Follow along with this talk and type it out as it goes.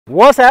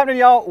What's happening,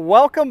 y'all?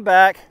 Welcome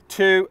back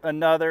to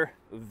another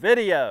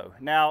video.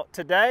 Now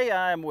today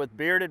I am with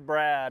Bearded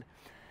Brad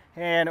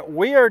and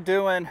we are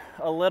doing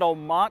a little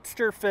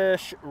monster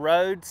fish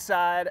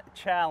roadside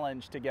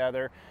challenge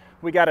together.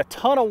 We got a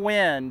ton of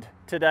wind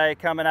today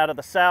coming out of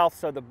the south,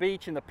 so the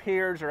beach and the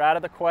piers are out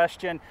of the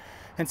question,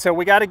 and so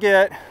we got to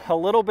get a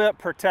little bit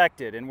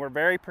protected, and we're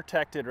very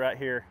protected right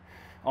here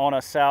on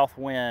a south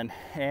wind.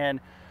 And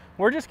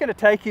we're just going to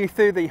take you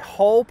through the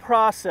whole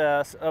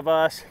process of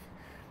us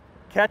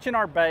catching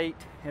our bait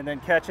and then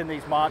catching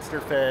these monster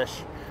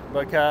fish,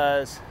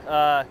 because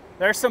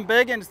there's some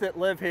big ones that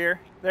live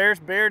here. There's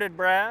Bearded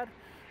Brad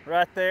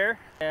right there.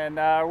 And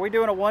are we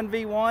doing a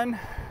 1v1?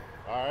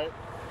 All right.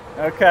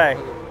 Okay.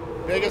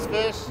 Biggest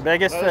fish?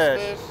 Biggest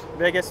fish.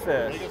 Biggest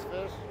fish. Biggest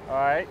fish. All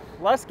right.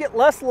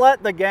 Let's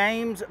let the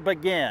games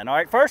begin. All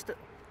right. First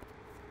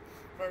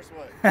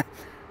what?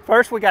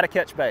 First we got to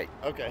catch bait.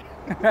 Okay.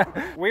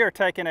 We are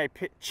taking a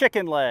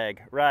chicken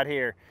leg right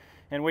here,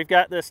 and we've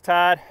got this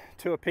tied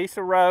to a piece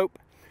of rope,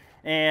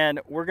 and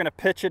we're going to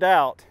pitch it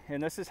out,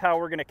 and this is how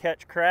we're going to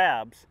catch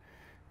crabs.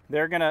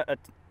 They're going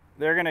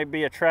to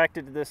be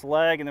attracted to this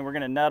leg, and then we're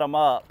going to net them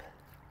up.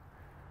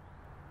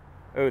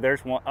 Oh,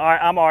 there's one. All right,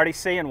 I'm already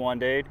seeing one,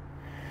 dude.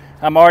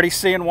 I'm already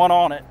seeing one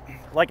on it.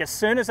 Like as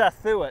soon as I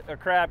threw it, a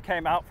crab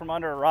came out from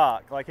under a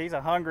rock. Like he's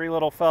a hungry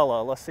little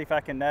fellow. Let's see if I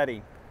can net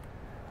him.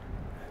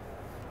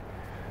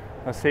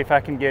 Let's see if I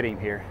can get him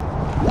here. Come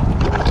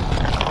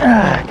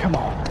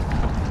on.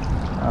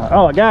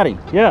 Oh, I got him.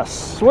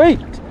 Yes, sweet.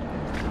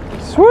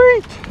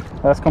 Sweet.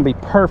 That's gonna be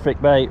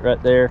perfect bait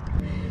right there.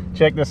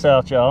 Check this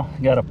out, y'all.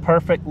 Got a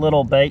perfect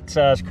little bait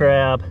size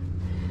crab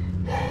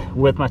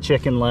with my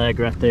chicken leg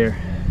right there.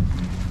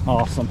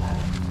 Awesome.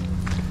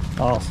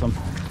 Awesome.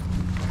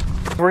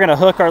 We're gonna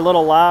hook our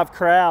little live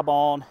crab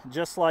on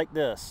just like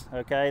this,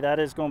 okay? That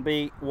is gonna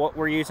be what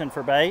we're using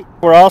for bait.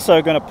 We're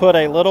also gonna put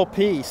a little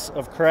piece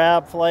of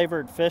crab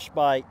flavored fish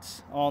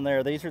bites on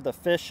there. These are the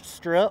fish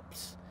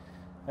strips,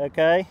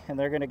 okay? And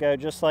they're gonna go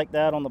just like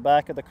that on the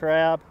back of the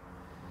crab.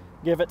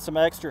 Give it some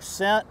extra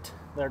scent.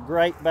 They're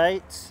great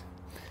baits.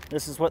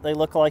 This is what they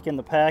look like in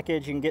the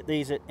package. You can get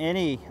these at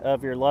any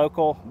of your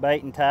local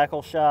bait and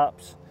tackle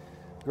shops.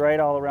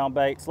 Great all around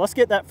baits. Let's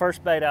get that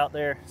first bait out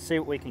there, see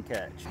what we can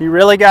catch. You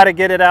really got to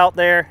get it out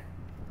there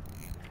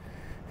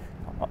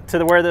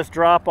to where this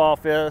drop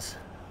off is.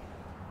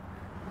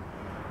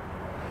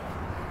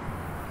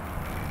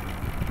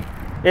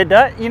 It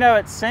does, you know,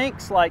 it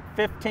sinks like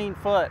 15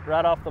 foot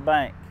right off the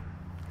bank.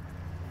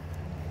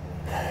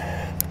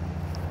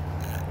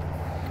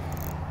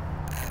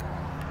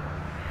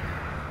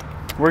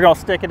 We're gonna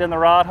stick it in the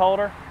rod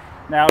holder.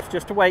 Now it's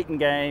just a waiting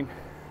game.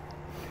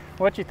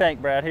 What you think,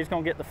 Brad? Who's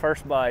gonna get the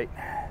first bite?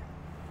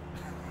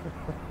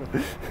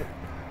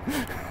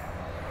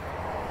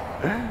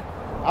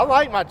 I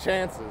like my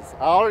chances.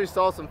 I already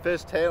saw some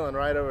fish tailing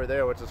right over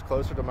there, which is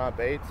closer to my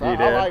bait. So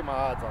I like my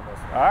odds on this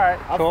one. All right,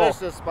 cool. I've fished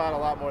this spot a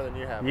lot more than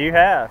you have. You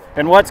have.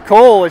 And what's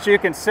cool, as you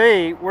can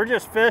see, we're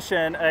just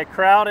fishing a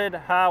crowded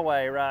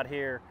highway right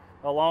here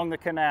along the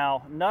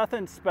canal.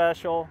 Nothing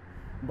special,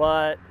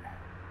 but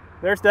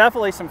there's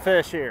definitely some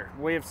fish here.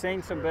 We have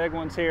seen some big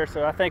ones here,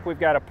 so I think we've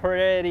got a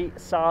pretty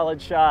solid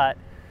shot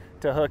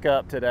to hook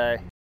up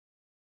today.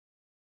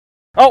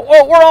 Oh,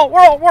 we're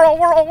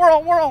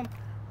on.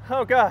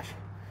 Oh gosh,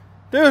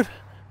 dude.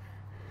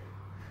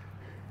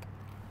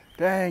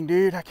 Dang,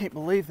 dude, I can't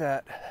believe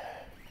that.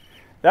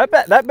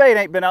 That bait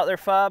ain't been out there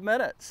 5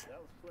 minutes. That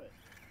was quick.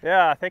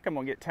 Yeah, I think I'm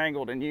gonna get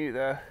tangled in you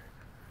though.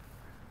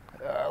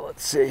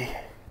 Let's see.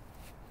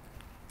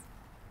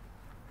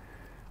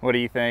 What do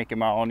you think?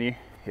 Am I on you?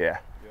 Yeah.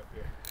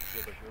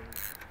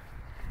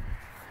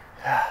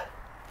 Yep.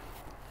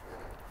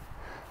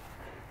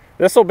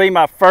 This will be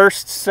my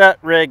first set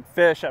rig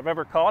fish I've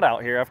ever caught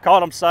out here. I've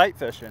caught them sight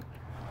fishing.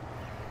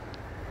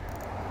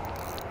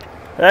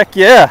 Heck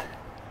yeah.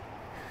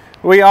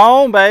 We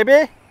on,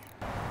 baby.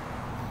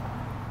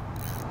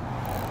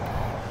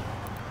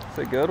 It's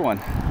a good one.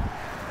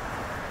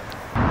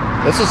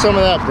 This is some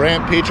of that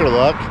Brant Peacher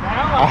luck.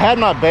 I had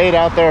my bait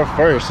out there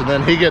first, and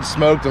then he gets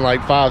smoked in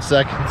like 5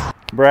 seconds.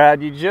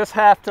 Brad, you just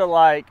have to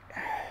like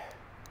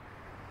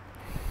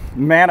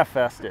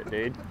manifest it,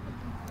 dude.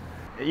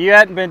 You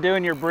hadn't been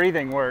doing your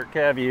breathing work,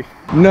 have you?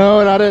 No,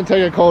 and I didn't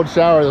take a cold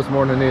shower this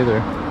morning either.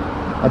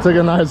 I took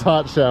a nice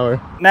hot shower.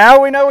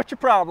 Now we know what your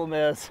problem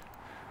is.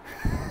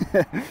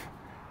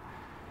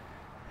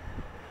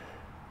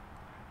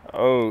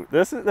 Oh,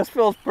 this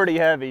feels pretty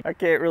heavy. I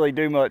can't really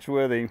do much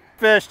with him.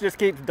 Fish just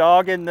keeps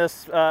dogging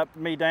this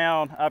me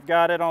down. I've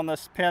got it on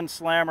this Pin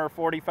Slammer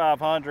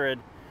 4500.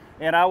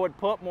 And I would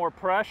put more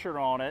pressure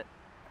on it,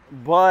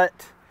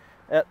 but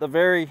at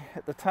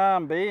the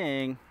time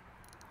being,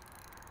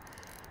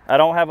 I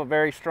don't have a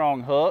very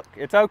strong hook.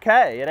 It's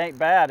okay, it ain't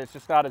bad, it's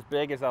just not as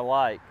big as I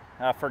like.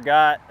 I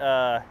forgot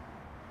the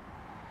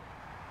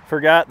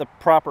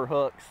proper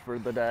hooks for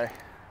the day.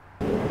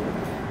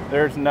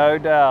 There's no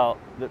doubt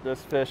that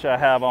this fish I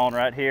have on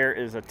right here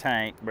is a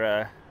tank,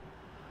 bruh.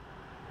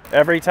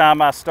 Every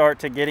time I start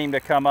to get him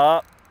to come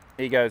up,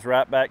 he goes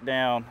right back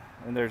down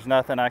and there's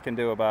nothing I can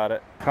do about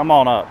it. Come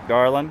on up,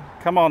 darling.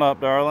 Come on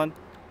up, darling.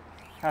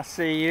 I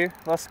see you.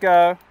 Let's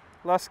go.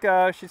 Let's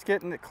go. She's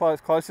getting it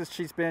close. Closest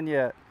she's been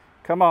yet.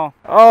 Come on.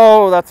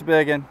 Oh, that's a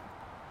big one.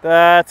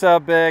 That's a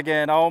big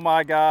one. Oh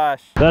my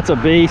gosh. That's a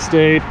beast,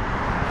 dude. It's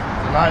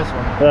a nice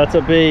one. That's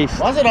a beast.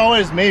 Why is it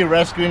always me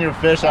rescuing your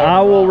fish out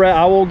of the rocks?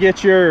 I will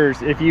get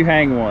yours if you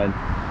hang one.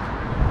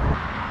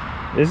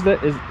 Is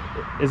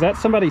that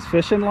somebody's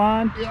fishing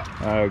line? Yeah.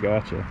 Oh,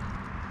 gotcha.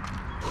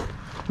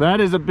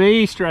 That is a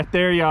beast right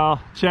there, y'all.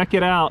 Check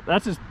it out.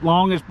 That's as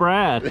long as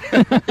Brad.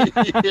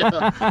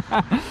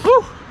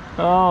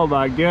 Oh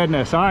my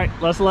goodness. All right,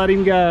 let's let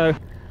him go.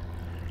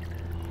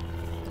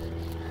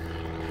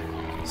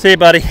 See you,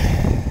 buddy.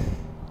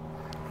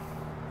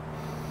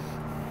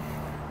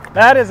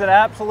 That is an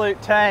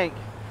absolute tank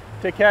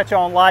to catch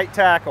on light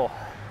tackle.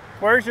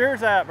 Where's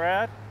yours at,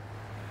 Brad?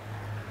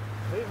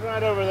 He's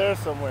right over there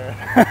somewhere.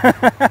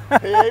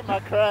 He ate my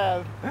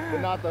crab, but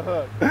not the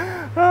hook.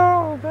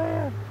 Oh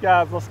man.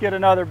 Guys, let's get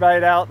another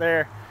bait out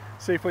there.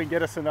 See if we can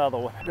get us another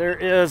one. There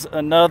is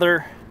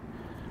another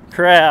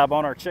crab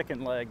on our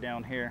chicken leg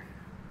down here.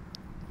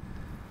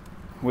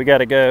 We got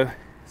to go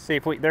see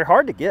if they're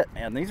hard to get,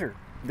 man.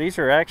 These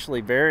are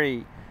actually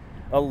very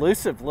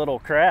elusive little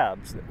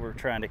crabs that we're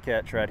trying to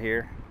catch right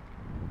here.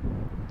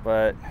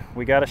 But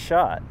we got a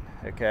shot,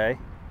 okay?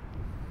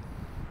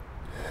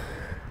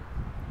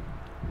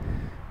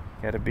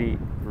 Got to be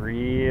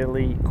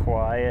really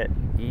quiet,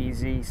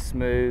 easy,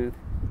 smooth.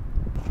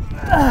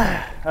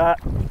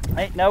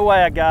 Ain't no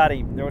way I got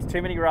him. There was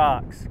too many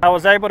rocks. I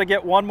was able to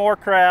get one more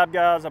crab,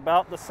 guys,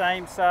 about the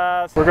same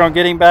size. We're gonna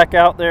get him back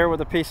out there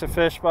with a piece of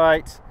fish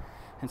bites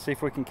and see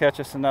if we can catch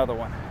us another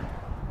one.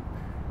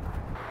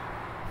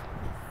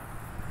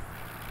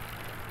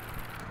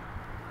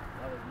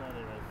 That was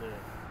money right there.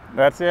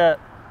 That's it.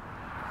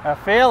 I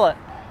feel it.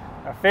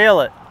 I feel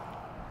it.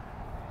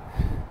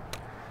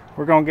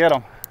 We're gonna get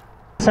them.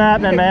 What's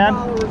happening, man?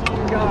 I was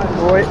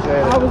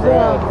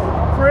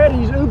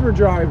Freddie's Uber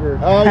driver.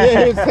 Oh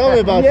yeah, he was telling me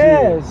about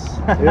yes.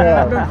 you.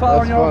 Yeah, I've been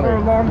following y'all for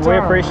a long time. We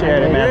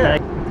appreciate it, man.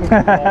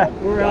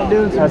 We're out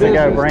doing some How's it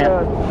go, business Brant?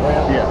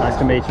 stuff. Yeah, nice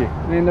to meet you.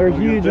 And they're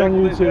huge on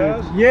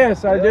YouTube.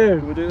 Yes, I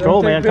do.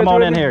 Cool, man. Come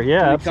on in here.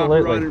 Yeah,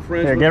 absolutely.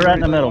 Here, get right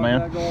in the middle,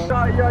 man.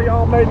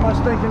 Y'all made my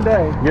stinking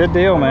day. Good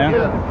deal, man.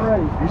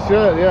 You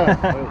should,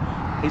 yeah.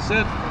 He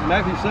said,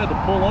 Matthew said to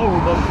pull over,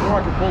 but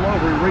before I could pull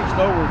over, he reached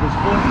over with his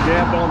foot and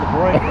jabbed on the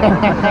brake.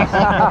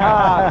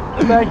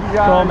 Thank you,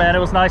 guys. Cool, man. It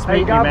was nice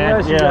meeting you,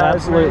 man. You yeah, guys,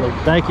 absolutely.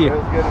 man. Thank you.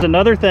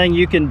 Another thing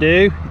you can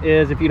do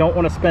is if you don't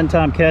want to spend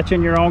time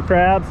catching your own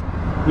crabs,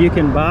 you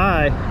can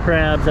buy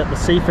crabs at the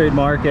seafood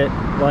market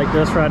like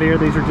this right here.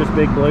 These are just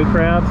big blue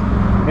crabs.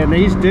 And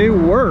these do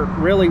work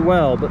really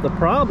well, but the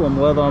problem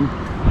with them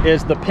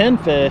is the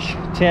pinfish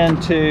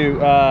tend to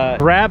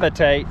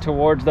gravitate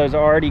towards those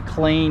already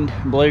cleaned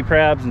blue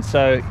crabs, and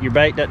so your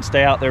bait doesn't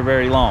stay out there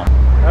very long.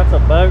 That's a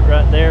boat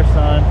right there,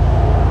 son.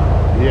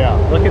 Yeah.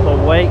 Look at the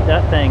weight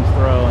that thing's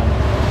throwing.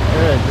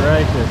 Good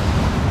gracious.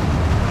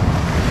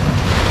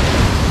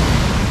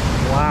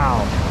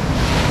 Wow.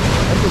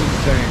 That's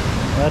insane.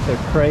 That's a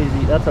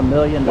crazy, that's $1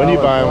 million. When are you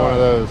buying one of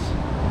those?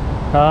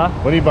 Huh?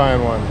 When are you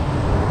buying one?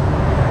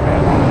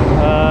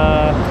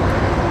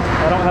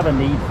 I don't have a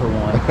need for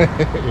one.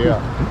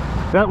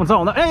 Yeah. That one's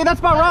on. Hey,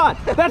 that's my rod.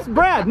 That's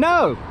Brad.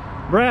 No.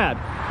 Brad,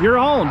 you're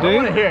on, dude. I don't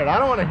want to hear it. I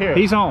don't want to hear it.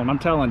 He's on, I'm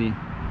telling you.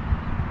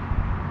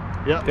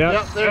 Yep.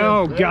 Yep. There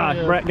Oh,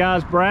 God.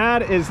 Guys,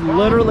 Brad is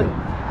literally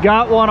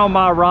got one on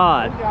my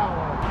rod.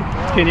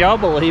 Can y'all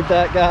believe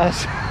that,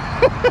 guys?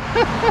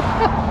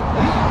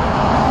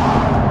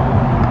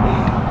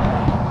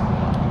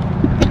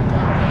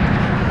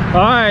 All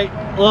right,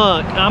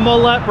 look, I'm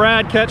gonna let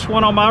Brad catch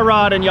one on my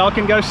rod and y'all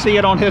can go see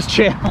it on his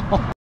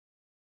channel.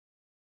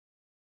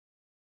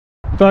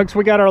 Folks,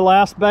 we got our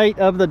last bait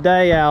of the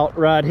day out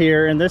right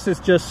here, and this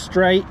is just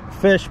straight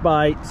fish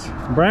bites.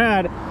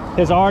 Brad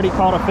has already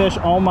caught a fish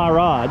on my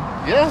rod.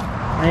 Yeah.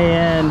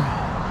 And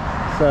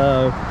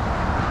so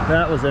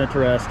that was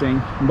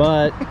interesting,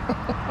 but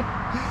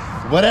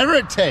whatever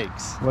it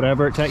takes.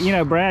 Whatever it takes. You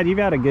know, Brad, you've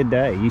had a good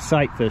day. You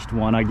sight fished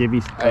one. I give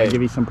you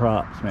some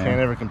props, man. Can't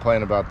ever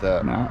complain about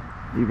that. No,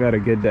 you've had a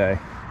good day.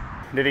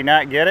 Did he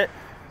not get it?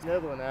 He's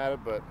nibbling at it,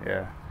 but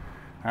yeah,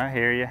 I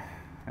hear you.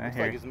 looks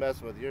like he's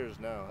messing with yours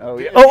now. Oh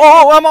yeah.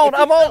 Oh, I'm on.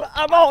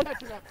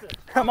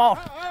 Come on.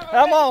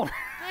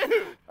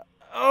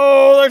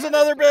 Oh, there's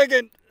another big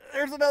one.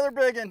 There's another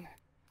big one.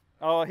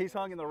 Oh, he's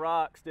hung in the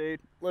rocks, dude.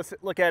 Listen,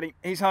 look at him.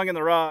 He's hung in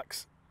the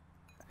rocks.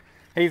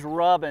 He's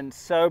rubbing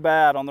so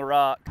bad on the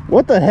rock.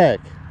 What the heck?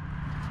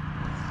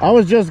 I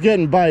was just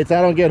getting bites.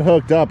 I don't get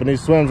hooked up, and he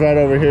swims right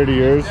over here to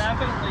yours.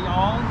 Definitely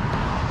on,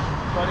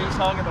 but he's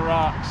hung in the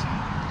rocks.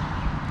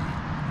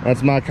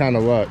 That's my kind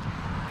of luck.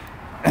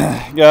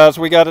 Guys,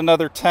 we got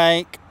another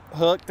tank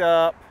hooked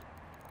up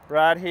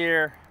right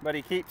here, but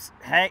he keeps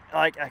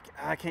like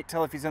I can't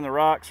tell if he's in the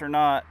rocks or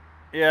not.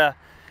 Yeah,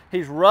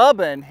 he's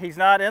rubbing. He's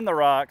not in the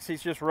rocks.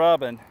 He's just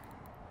rubbing.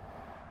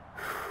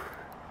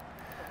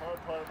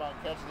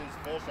 Catching these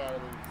fish out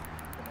of these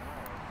canals.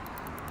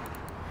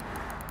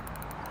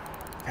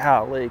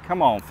 Golly,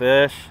 come on,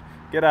 fish.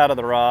 Get out of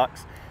the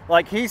rocks.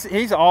 Like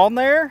he's on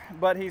there,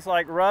 but he's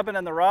like rubbing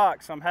in the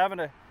rocks. So I'm having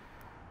a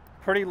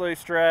pretty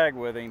loose drag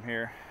with him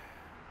here.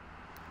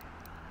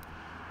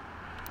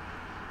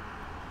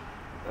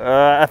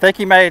 I think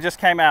he may have just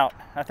came out.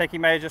 I think he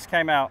may have just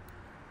came out.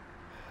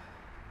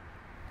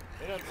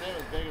 He doesn't seem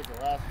as big as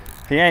the last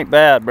one. He ain't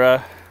bad, bro.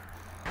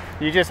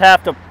 You just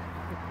have to.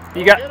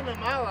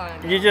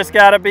 You just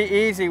got to be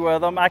easy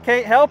with him. I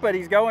can't help it.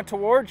 He's going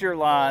towards your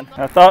line.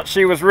 I thought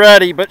she was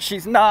ready, but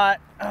she's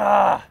not.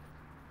 Ah.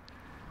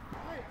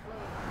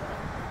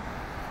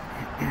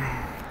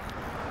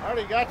 I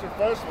already got your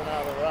first one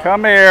out of the rock.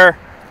 Come here.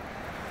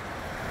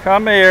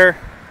 Come here.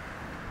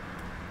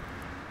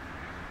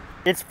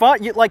 It's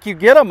fun. You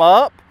get them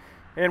up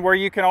and where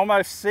you can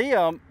almost see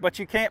them, but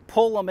you can't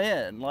pull them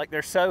in. Like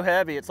they're so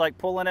heavy. It's like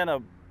pulling in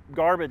a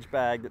garbage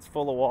bag that's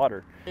full of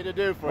water.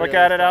 Look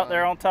at it out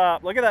there on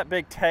top. Look at that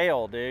big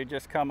tail, dude.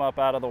 Just come up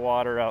out of the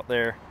water out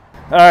there.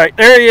 All right,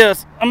 there he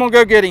is. I'm gonna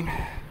go get him. Can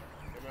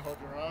I hold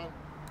your rod?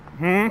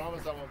 I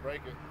promise I won't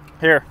break it.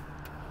 Here.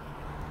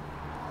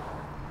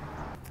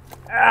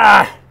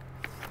 Ah!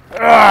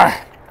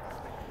 Ah!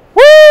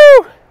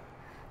 Woo!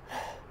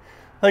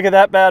 Look at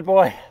that bad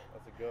boy.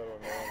 That's a good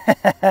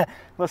one, man.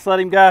 Let's let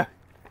him go.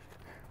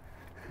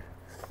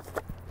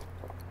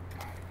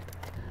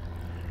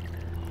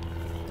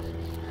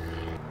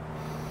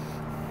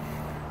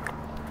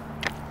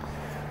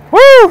 Woo!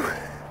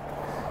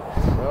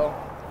 Well,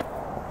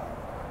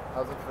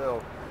 how's it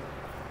feel?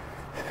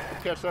 Did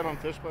you catch that on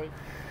fish bait?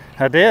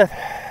 I did.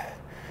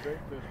 Fish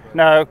bait.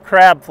 No,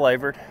 crab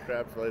flavored.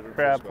 Crab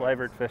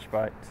flavored fish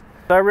bites.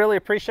 I really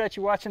appreciate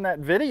you watching that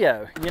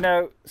video. You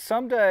know,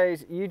 some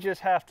days you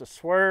just have to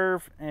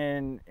swerve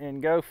and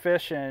go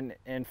fishing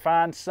and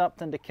find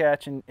something to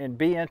catch and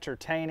be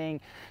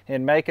entertaining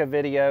and make a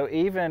video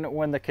even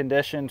when the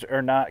conditions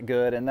are not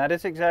good. And that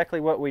is exactly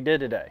what we did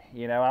today.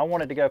 You know, I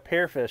wanted to go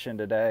pier fishing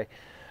today,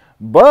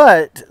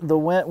 but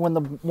when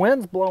the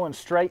wind's blowing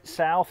straight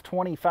south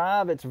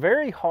 25, it's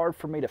very hard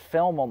for me to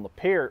film on the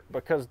pier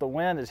because the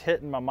wind is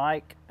hitting my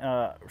mic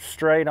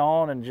straight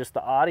on and just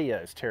the audio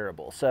is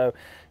terrible. So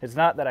it's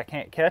not that I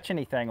can't catch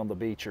anything on the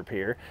beach or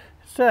pier,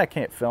 it's that I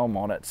can't film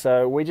on it.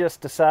 So we just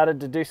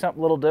decided to do something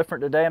a little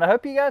different today, and I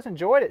hope you guys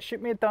enjoyed it.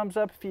 Shoot me a thumbs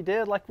up if you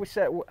did. Like we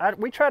said,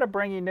 we try to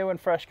bring you new and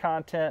fresh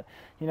content,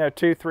 you know,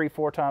 2, 3,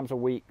 4 times a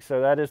week.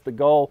 So that is the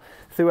goal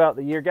throughout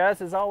the year.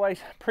 Guys, as always,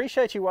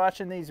 appreciate you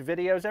watching these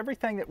videos.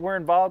 Everything that we're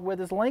involved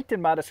with is linked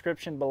in my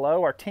description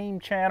below. Our team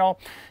channel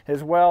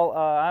as well.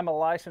 I'm a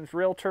licensed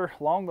realtor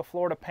along the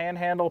Florida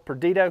Panhandle,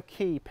 Perdido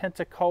Key,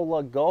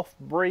 Pensacola, Gulf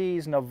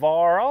Breeze,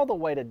 Navarre, all the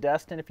way to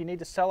Destin. If you need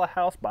to sell a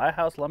house, buy a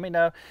house, let me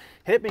know.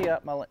 Hit me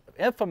up. My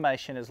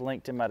information is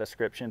linked in my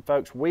description.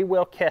 Folks, we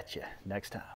will catch you next time.